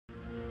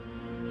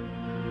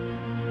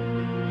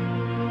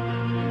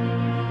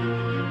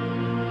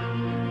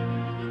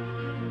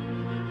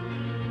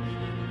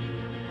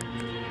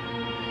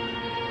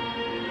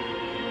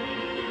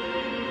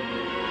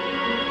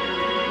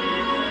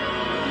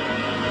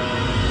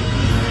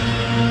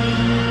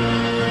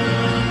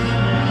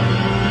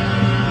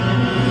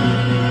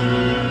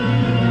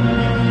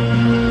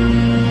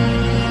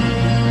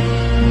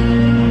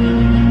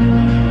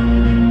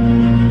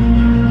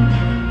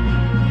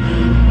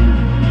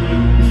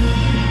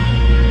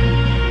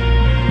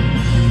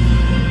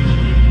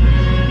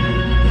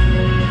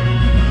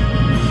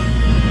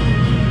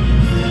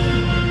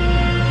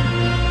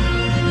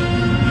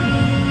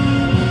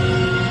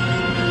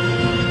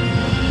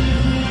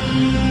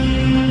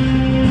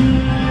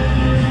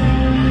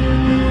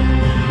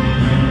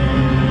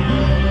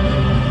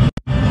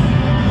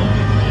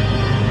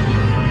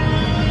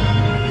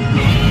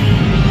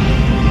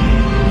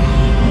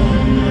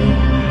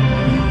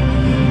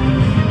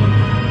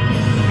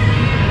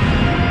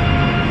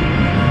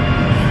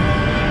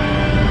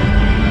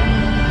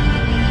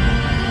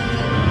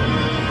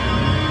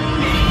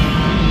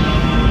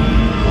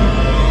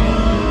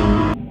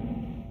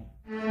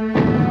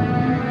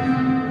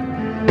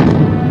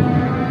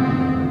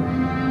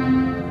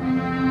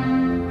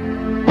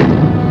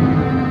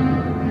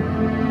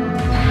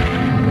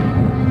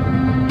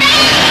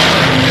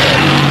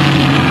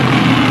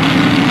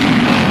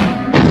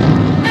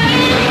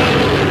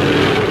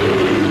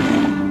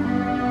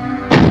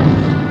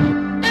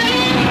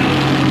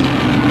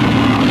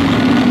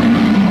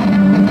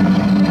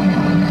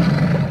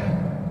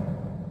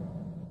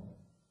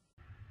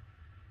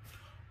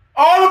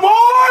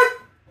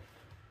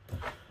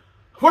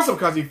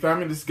Kamikaze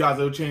family, this is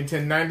Godzilla Chain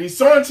 1090.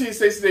 So to you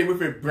today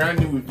with a brand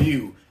new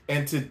review.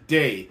 And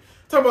today,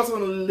 talk about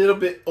something a little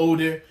bit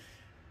older.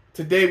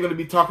 Today we're going to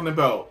be talking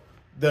about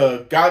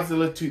the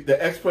Godzilla 2,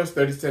 the X Plus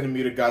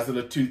 30cm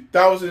Godzilla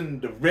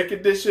 2000, the Rick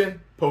edition,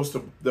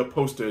 the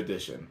poster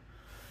edition.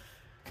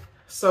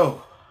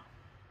 So,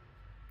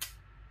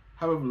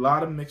 I have a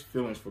lot of mixed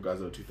feelings for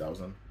Godzilla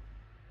 2000.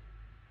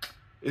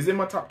 Is it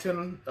my top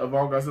 10 of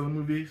all Godzilla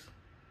movies?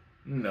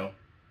 No.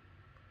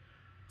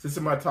 This is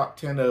my top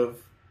 10 of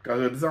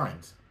Godzilla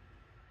designs.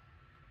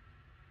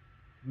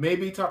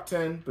 Maybe top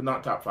 10, but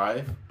not top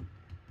 5.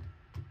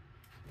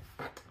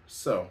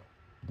 So,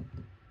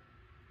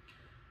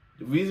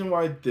 the reason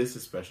why this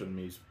is special to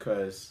me is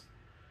because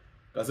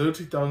Godzilla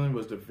 2000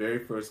 was the very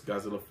first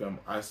Godzilla film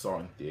I saw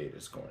in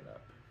theaters growing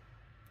up.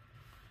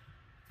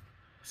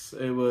 So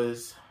it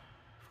was,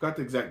 I forgot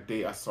the exact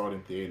date I saw it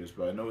in theaters,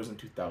 but I know it was in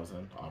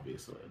 2000,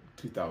 obviously.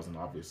 2000,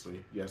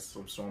 obviously. Yes,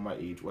 I'm showing my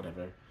age,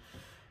 whatever.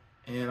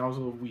 And I was a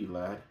little wee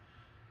lad.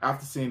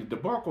 After seeing the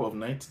debacle of the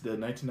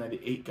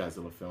 1998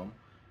 Godzilla film,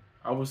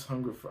 I was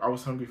hungry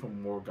for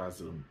more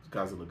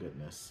Godzilla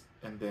goodness.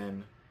 And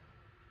then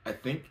I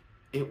think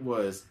it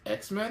was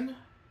X-Men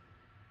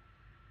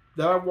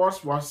that I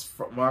watched when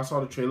I saw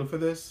the trailer for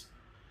this.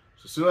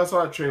 So as soon as I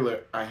saw the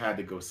trailer, I had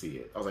to go see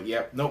it. I was like,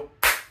 "Yep,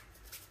 nope,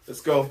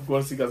 let's go. I'm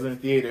going to see Godzilla in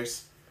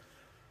theaters."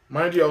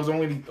 Mind you, I was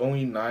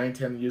only 9,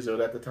 10 years old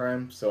at the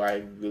time, so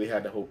I really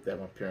had to hope that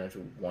my parents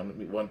would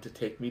want to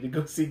take me to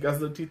go see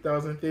Godzilla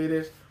 2000 in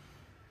theaters.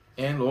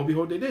 And lo and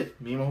behold, they did.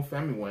 Me and my whole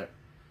family went.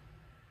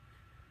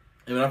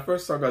 And when I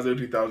first saw Godzilla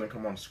 2000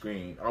 come on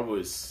screen, I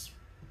was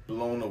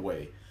blown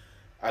away.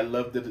 I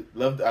loved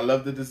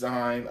the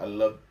design. I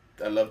loved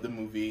the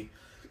movie.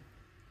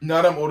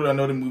 Now that I'm older, I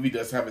know the movie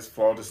does have its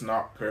flaws. It's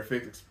not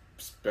perfect,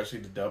 especially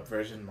the dub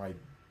version. My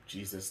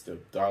Jesus, the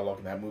dialogue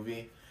in that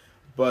movie.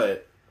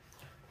 But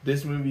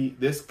this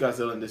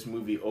Godzilla in this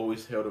movie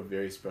always held a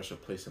very special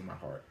place in my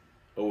heart.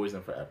 Always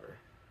and forever.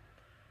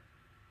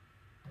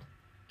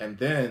 And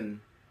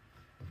then,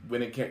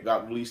 when it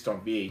got released on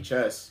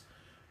VHS,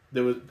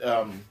 there was,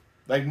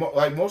 like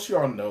most of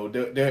y'all know,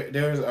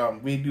 there's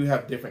we do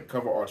have different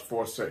cover arts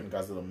for certain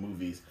Godzilla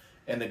movies.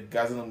 And for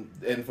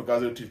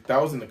Godzilla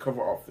 2000, the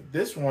cover art for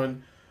this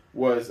one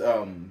was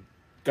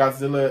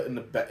Godzilla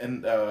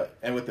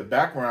and with the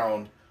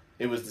background,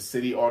 it was the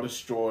city all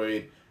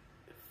destroyed,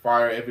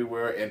 fire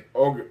everywhere, and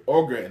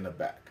ogre in the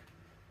back.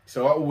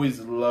 So I always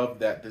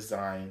loved that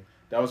design.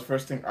 That was the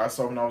first thing I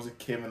saw when I was a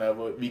kid.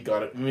 Whenever we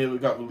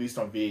got released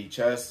on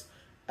VHS,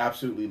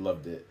 absolutely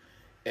loved it.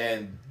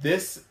 And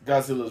this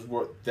Godzilla is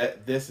what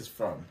this is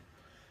from.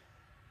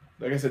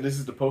 Like I said, this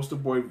is the poster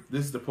boy.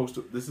 This is the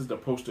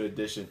poster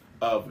edition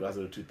of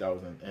Godzilla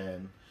 2000.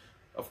 And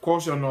of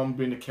course, y'all know I'm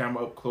bringing the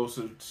camera up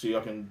closer so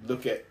y'all can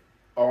look at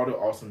all the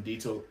awesome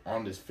details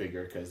on this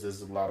figure, because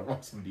there's a lot of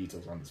awesome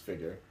details on this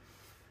figure.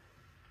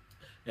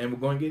 And we're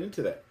going to get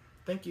into that.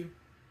 Thank you.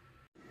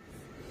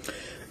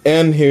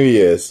 And here he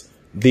is,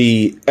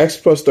 the X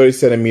Plus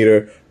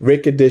 30cm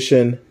Rick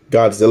Edition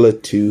Godzilla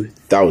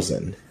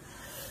 2000.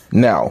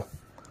 Now,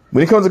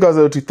 when it comes to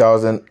Godzilla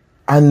 2000,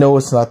 I know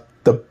it's not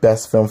the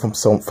best film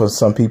for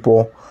some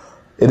people.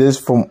 It is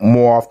for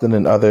more often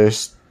than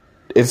others.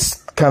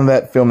 It's kind of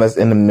that film that's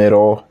in the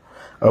middle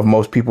of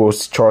most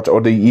people's charts,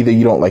 or either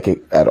you don't like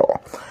it at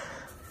all.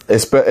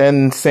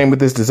 And same with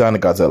this design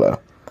of Godzilla.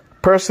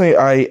 Personally,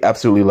 I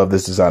absolutely love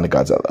this design of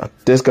Godzilla.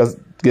 This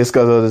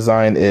Godzilla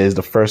design is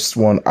the first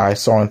one I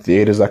saw in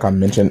theaters, like I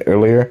mentioned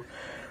earlier.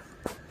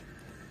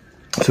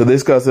 So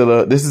this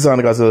design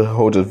of Godzilla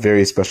holds a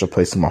very special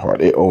place in my heart.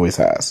 It always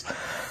has.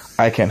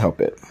 I can't help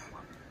it.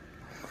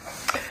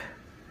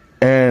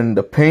 And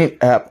the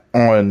paint app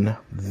on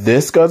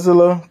this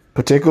Godzilla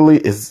particularly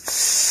is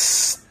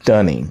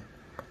stunning.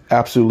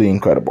 Absolutely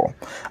incredible.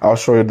 I'll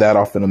show you that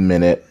off in a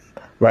minute.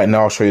 Right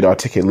now, I'll show you the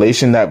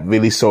articulation that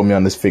really sold me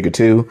on this figure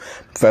too.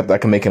 The fact that I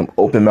can make him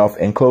open mouth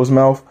and closed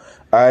mouth.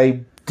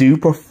 I do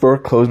prefer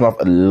closed mouth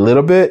a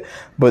little bit,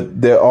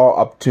 but there are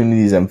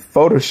opportunities and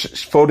photo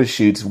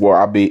shoots where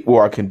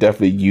I can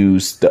definitely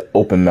use the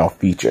open mouth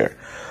feature,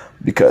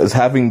 because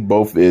having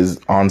both is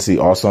honestly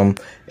awesome.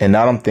 And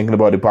now that I'm thinking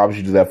about it, probably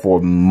should do that for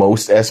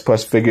most S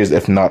Plus figures,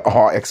 if not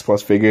all X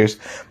Plus figures.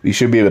 We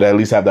should be able to at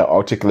least have that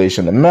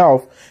articulation in the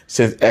mouth,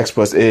 since X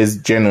Plus is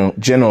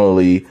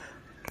generally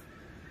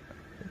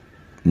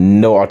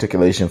no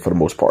articulation for the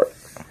most part.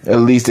 At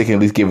least they can at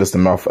least give us the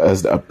mouth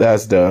as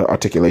the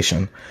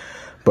articulation.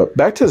 But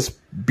back to this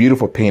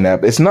beautiful paint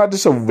app. It's not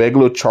just a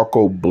regular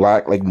charcoal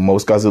black like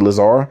most Godzillas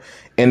are,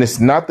 and it's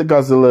not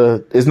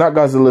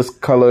Godzilla's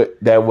color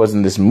that was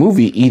in this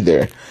movie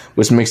either,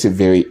 which makes it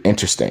very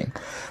interesting.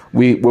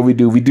 We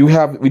do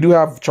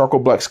have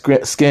charcoal black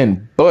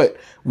skin, but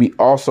we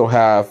also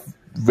have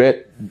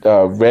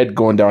red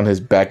going down his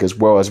back as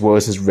well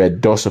as his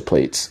red dorsal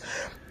plates.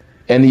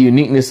 And the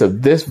uniqueness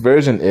of this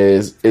version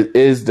is it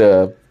is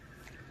the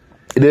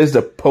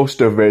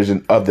poster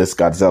version of this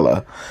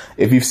Godzilla.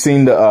 If you've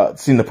seen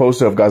the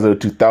poster of Godzilla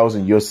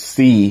 2000, you'll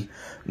see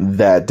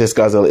that this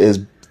Godzilla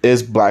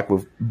is black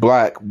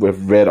with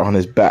red on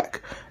his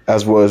back.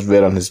 as well as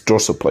red on his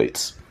dorsal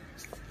plates.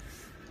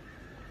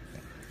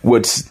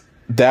 Which,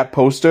 that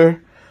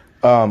poster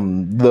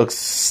looks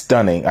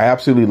stunning. I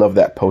absolutely love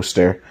that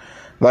poster.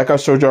 Like I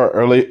showed y'all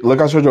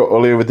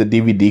earlier with the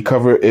DVD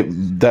cover,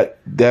 that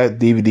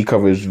DVD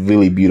cover is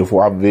really beautiful.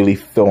 I really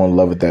fell in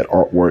love with that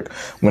artwork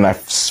when I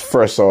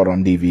first saw it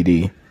on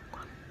DVD.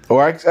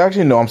 Or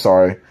actually, no, I'm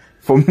sorry.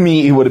 For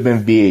me, it would have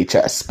been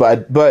VHS,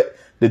 but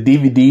the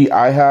DVD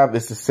I have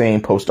is the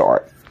same poster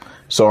art,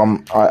 so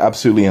I'm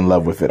absolutely in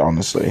love with it,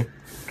 honestly.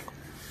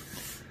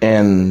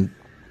 And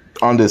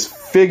on this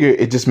figure,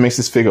 it just makes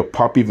this figure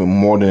pop even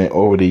more than it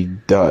already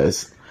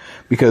does.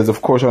 Because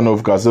of course I know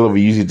with Godzilla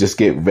we usually just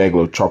get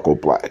regular charcoal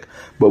black,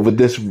 but with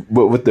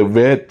the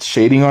red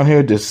shading on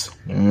here, just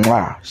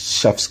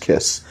chef's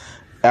kiss,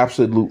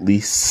 absolutely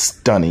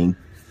stunning.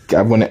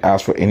 I wouldn't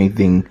ask for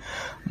anything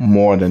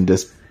more than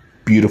this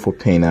beautiful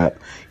paint app.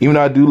 Even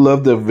though I do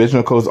love the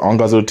original colors on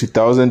Godzilla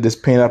 2000, this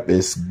paint app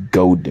is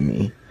gold to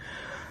me.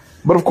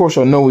 But of course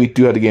I know we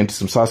do have to get into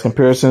some size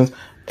comparisons,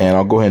 and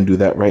I'll go ahead and do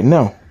that right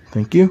now.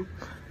 Thank you.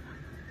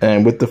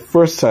 And with the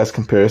first size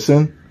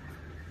comparison,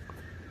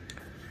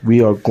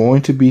 we are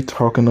going to be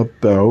talking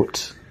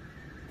about,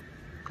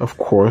 of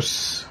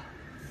course,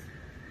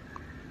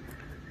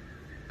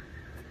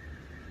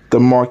 the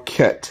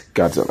Marquette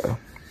Godzilla.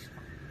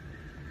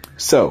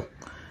 So,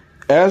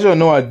 as y'all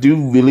know, I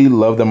do really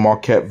love the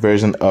Marquette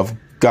version of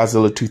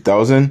Godzilla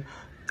 2000.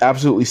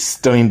 Absolutely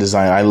stunning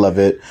design. I love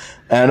it.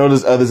 And I know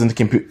there's others in the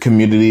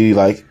community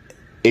like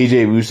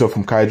AJ Russo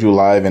from Kaiju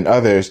Live and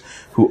others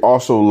who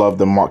also love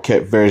the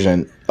Marquette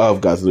version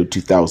of Godzilla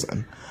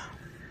 2000.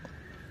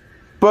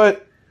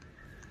 But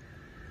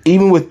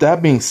even with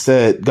that being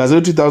said,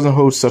 Godzilla 2000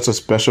 holds such a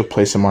special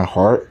place in my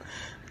heart.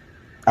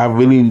 I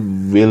really,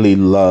 really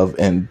love,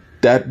 and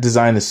that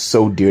design is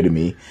so dear to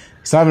me.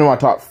 It's not even in my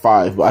top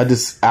 5, but I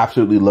just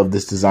absolutely love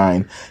this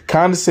design.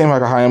 Kind of the same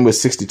like how I am with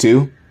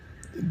 62,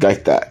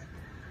 like that.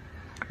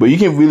 But you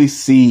can really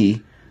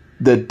see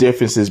the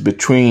differences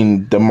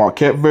between the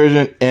Marquette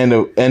version and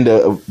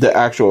the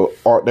actual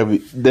art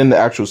the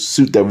actual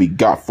suit that we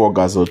got for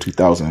Godzilla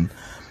 2000.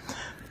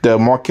 The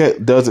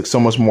Marquette does look so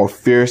much more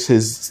fierce.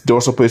 His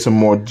dorsal plates are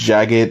more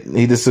jagged.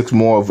 He just looks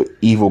more of an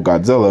evil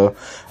Godzilla.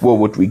 Well,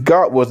 what we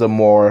got was a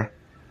more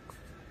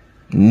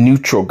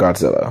neutral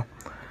Godzilla.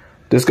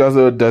 This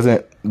Godzilla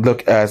doesn't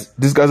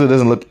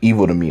look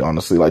evil to me,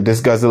 honestly. Like,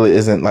 this Godzilla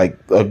isn't like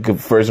a good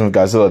version of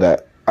Godzilla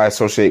that I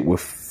associate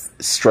with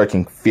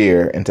striking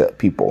fear into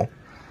people.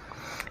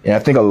 And I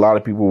think a lot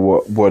of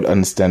people would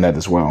understand that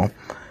as well.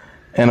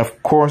 And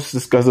of course,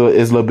 this Godzilla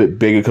is a little bit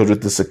bigger because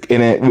with the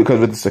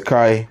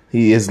Sakai,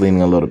 he is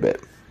leaning a little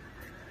bit.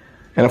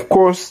 And of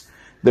course,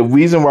 the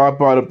reason why I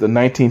brought up the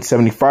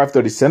 1975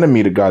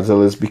 30cm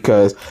Godzilla is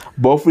because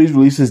both of these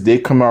releases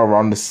did come out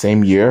around the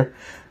same year.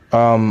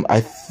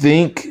 I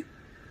think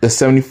the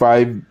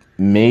 75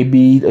 may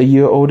be a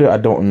year older. I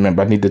don't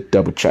remember. I need to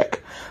double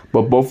check.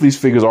 But both of these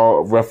figures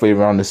are roughly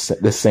around the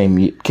same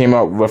year, came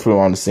out roughly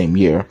around the same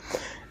year.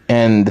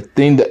 And the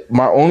thing that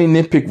my only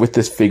nitpick with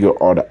this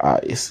figure are the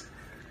eyes.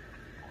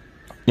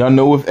 Y'all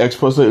know with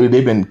X-Plus lately,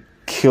 they've been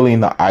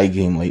killing the eye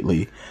game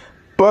lately.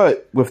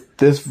 But with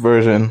this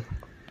version,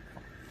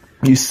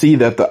 you see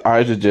that the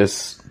eyes are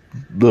just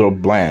a little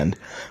bland.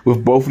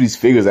 With both of these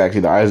figures,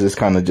 actually, the eyes are just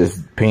kind of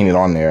just painted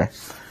on there.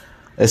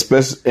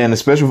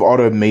 Especially with all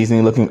the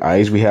amazing looking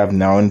eyes we have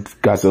now in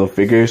Godzilla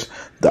figures,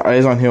 the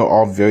eyes on here are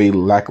all very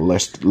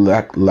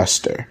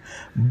lackluster.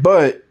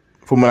 But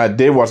from when I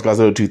did watch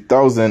Godzilla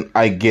 2000,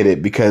 I get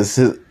it, because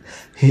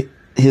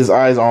his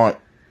eyes aren't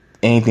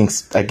anything,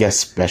 I guess,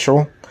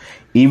 special.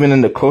 Even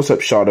in the close-up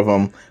shot of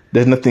him,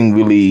 there's nothing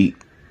really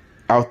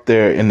out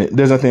there, and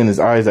there's nothing in his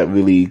eyes that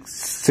really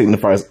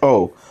signifies,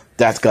 oh,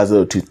 that's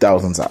Godzilla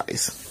 2000's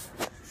eyes.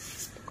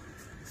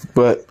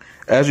 But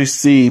as you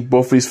see,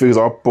 both of these figures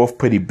are both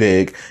pretty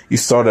big. You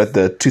saw that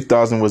the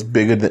 2000 was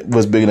bigger than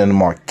the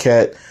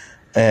Marquette,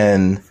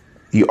 and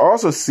you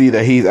also see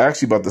that he's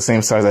actually about the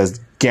same size as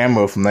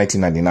Gamera from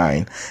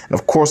 1999. And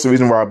of course, the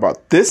reason why I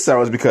bought this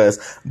out is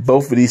because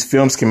both of these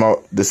films came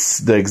out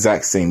the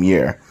exact same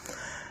year.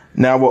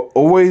 Now, what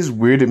always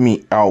weirded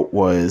me out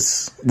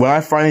was when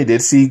I finally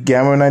did see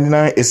Gamera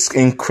 99, it's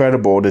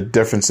incredible the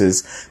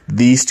differences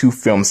these two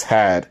films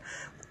had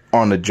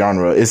on the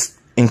genre. It's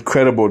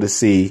incredible to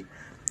see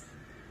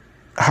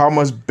how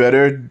much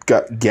better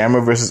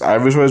Gamera versus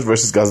Iris was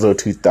versus Godzilla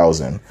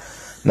 2000.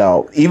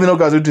 Now, even though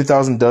Godzilla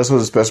 2000 does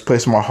hold a special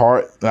place in my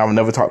heart, and I will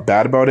never talk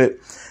bad about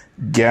it,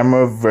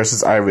 Gamera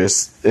versus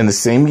Iris in the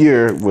same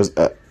year was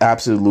an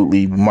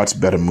absolutely much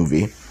better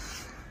movie.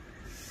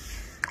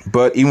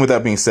 But even with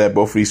that being said,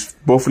 both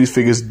of these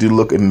figures do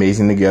look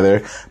amazing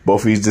together.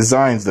 Both of these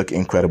designs look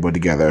incredible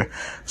together.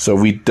 So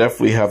we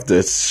definitely have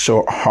to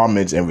show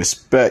homage and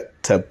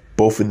respect to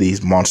both of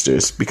these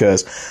monsters,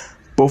 because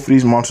both of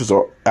these monsters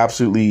are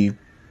absolutely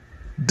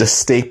the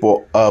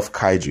staple of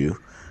kaiju.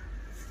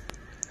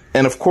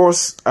 And of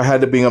course, I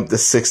had to bring up the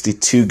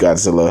 62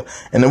 Godzilla.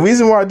 And the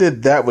reason why I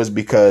did that was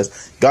because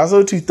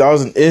Godzilla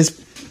 2000 is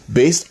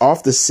based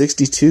off the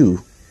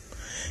 62.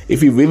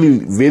 if you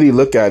really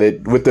look at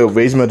it with the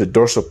arrangement of the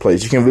dorsal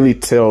plates, you can really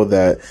tell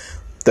that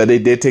they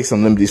did take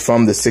some liberties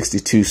from the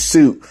 62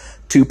 suit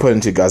to put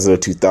into Godzilla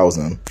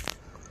 2000.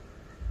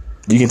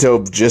 You can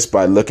tell just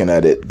by looking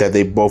at it that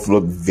they both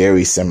look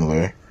very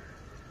similar.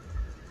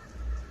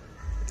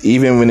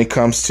 Even when it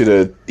comes to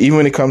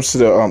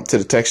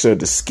the texture of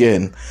the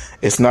skin,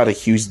 it's not a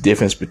huge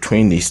difference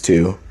between these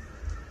two.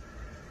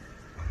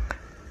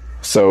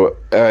 So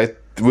I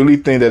really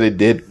think that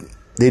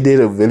they did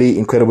a really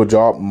incredible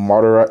job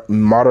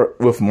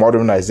with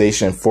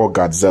modernization for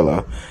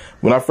Godzilla.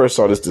 When I first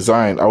saw this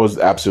design, I was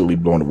absolutely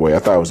blown away. I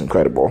thought it was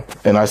incredible.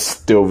 And I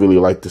still really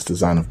like this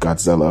design of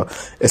Godzilla,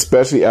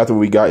 especially after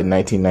we got in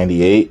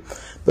 1998.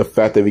 The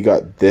fact that we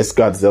got this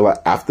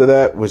Godzilla after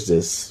that was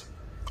just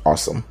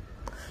awesome.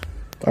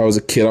 I was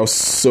a kid. I was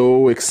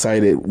so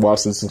excited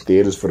watching this in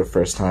theaters for the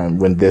first time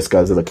when this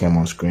Godzilla came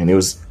on screen. It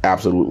was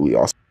absolutely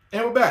awesome.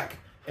 And we're back.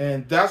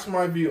 And that's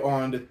my view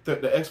on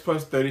the X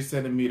Plus 30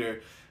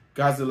 centimeter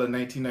Godzilla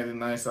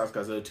 1999 /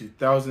 Godzilla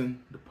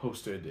 2000, the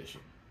poster edition.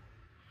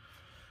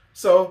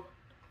 So,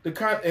 in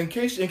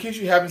case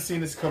you haven't seen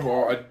this cover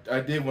art, I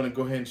did want to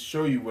go ahead and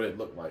show you what it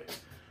looked like.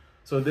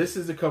 So this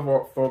is the cover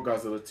art for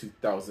Godzilla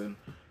 2000.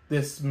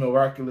 This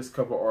miraculous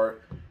cover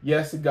art.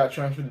 Yes, it got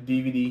transferred to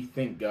DVD,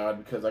 thank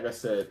God, because like I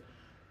said,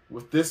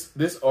 with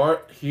this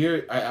art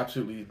here, I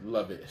absolutely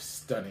love it. It's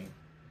stunning.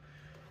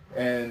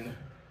 And,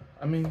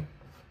 I mean,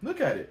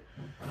 look at it.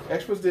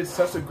 Experts did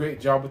such a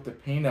great job with the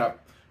paint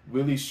app,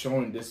 really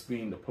showing this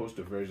being the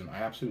poster version.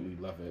 I absolutely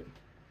love it.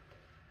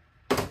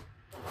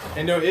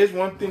 And there is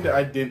one thing that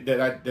I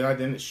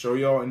didn't show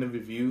y'all in the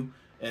review,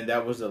 and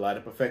that was the light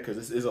up effect, because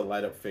this is a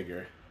light up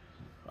figure.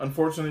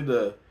 Unfortunately,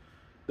 the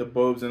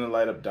bulbs and the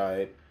light up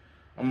died.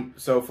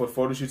 So for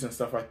photo shoots and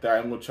stuff like that,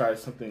 I'm gonna try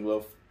something a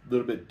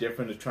little bit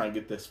different to try and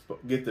get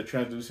the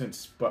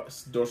translucent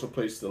dorsal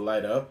plates to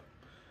light up.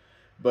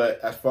 But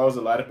as far as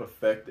the light up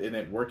effect and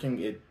it working,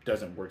 it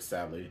doesn't work,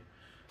 sadly.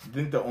 I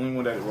think the only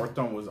one that it worked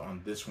on was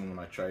on this one when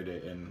I tried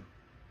it, and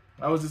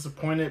I was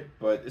disappointed,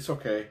 but it's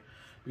okay.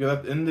 Because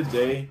at the end of the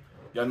day,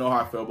 y'all know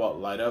how I feel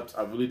about light ups.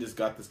 I really just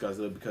got this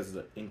Godzilla because of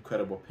the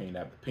incredible paint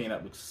app. The paint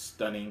app looks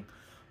stunning.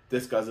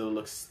 This Godzilla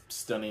looks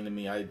stunning to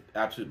me. I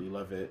absolutely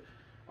love it.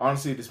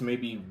 Honestly, this may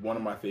be one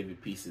of my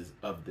favorite pieces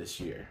of this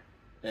year.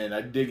 And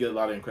I did get a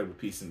lot of incredible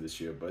pieces this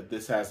year, but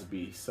this has to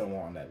be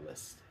somewhere on that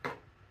list.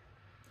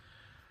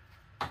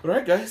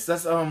 Alright guys,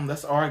 that's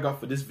all I got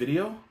for this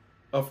video.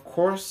 Of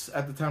course,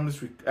 at the time of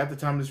this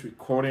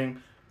recording,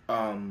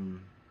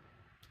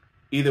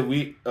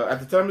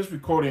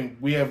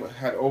 we had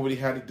already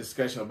had a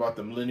discussion about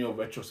the Millennial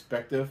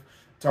Retrospective,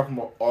 talking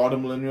about all the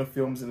Millennial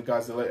films in the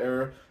Godzilla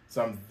era.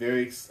 So I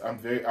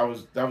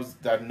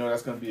know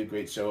that's gonna be a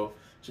great show.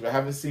 So if I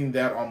haven't seen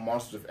that on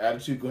Monsters of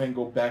Attitude, go ahead and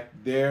go back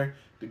there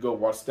to go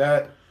watch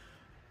that.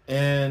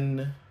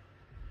 And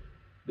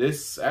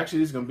this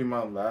is gonna be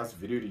my last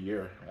video of the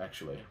year,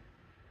 actually.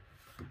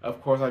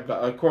 Of course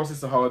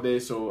it's a holiday,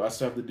 so I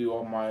still have to do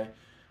all my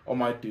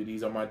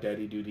duties, all my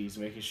daddy duties,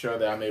 making sure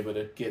that I'm able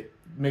to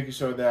I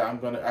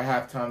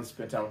have time to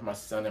spend time with my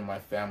son and my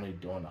family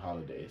during the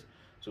holidays.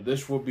 So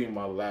this will be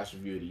my last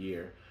review of the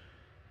year.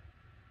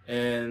 But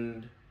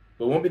it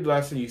won't be the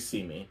last time you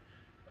see me.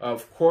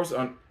 Of course,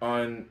 on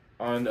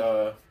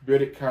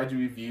Bearded Kaiju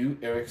Review,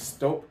 Eric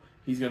Stope,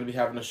 he's going to be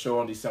having a show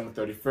on December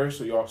 31st,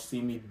 so y'all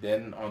see me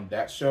then on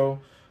that show,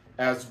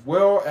 as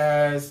well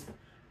as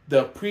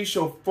the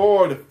pre-show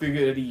for the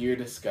Figure of the Year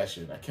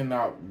discussion. I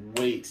cannot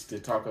wait to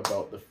talk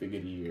about the Figure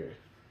of the Year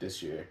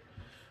this year.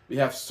 We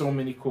have so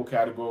many cool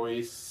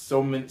categories,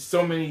 so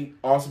many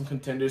awesome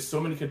contenders,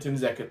 so many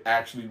contenders that could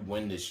actually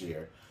win this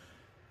year.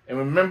 And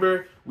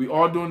remember, we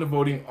are doing the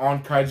voting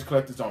on Kaiju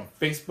Collectors on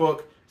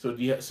Facebook. So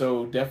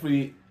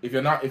definitely, if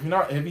you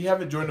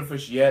haven't joined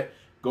us yet,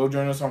 go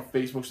join us on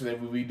Facebook so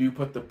that when we do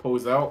put the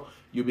polls out,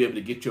 you'll be able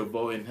to get your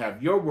vote and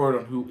have your word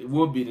on who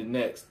will be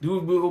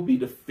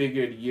the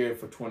Figure of the Year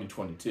for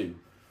 2022.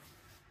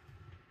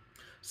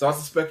 So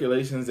also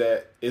speculations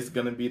that it's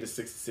gonna be the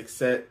 66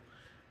 set.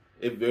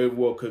 It very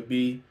well could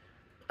be.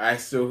 I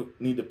still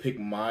need to pick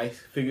my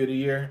Figure of the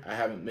Year. I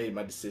haven't made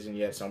my decision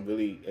yet, so I'm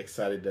really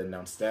excited to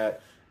announce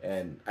that.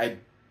 And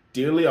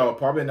ideally, I'll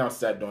probably announce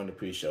that during the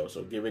pre-show,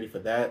 so get ready for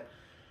that.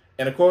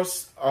 And of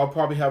course, I'll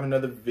probably have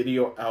another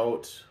video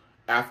out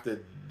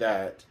after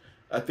that.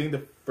 I think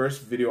the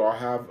first video I'll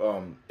have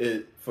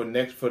for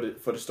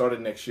the start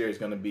of next year is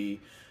going to be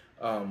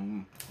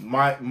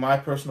my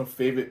personal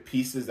favorite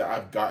pieces that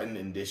I've gotten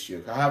in this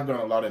year. I have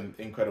gotten a lot of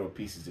incredible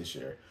pieces this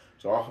year,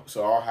 so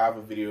I'll have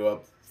a video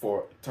up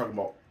for talking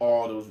about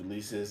all those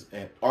releases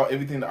and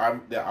everything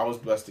that I was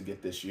blessed to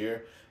get this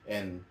year,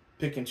 and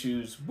pick and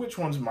choose which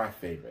one's my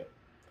favorite.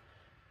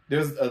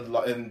 There's a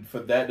lot, and for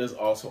that, there's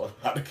also a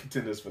lot of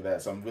contenders for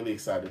that. So I'm really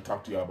excited to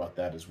talk to y'all about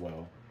that as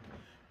well.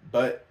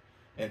 But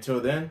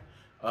until then,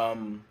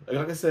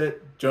 like I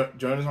said,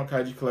 join us on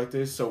Kaiju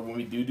Collectors. So when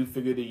we do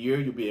Figure of the Year,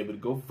 you'll be able to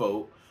go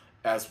vote.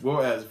 As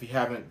well as if you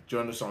haven't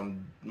joined us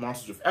on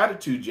Monsters of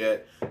Attitude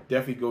yet,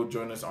 definitely go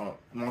join us on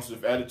Monsters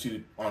of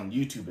Attitude on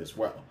YouTube as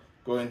well.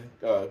 go and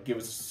give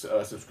us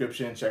a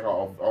subscription. Check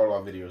out all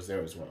our videos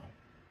there as well.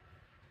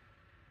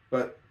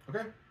 But,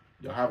 okay.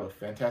 Y'all have a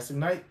fantastic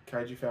night,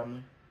 Kaiji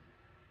family.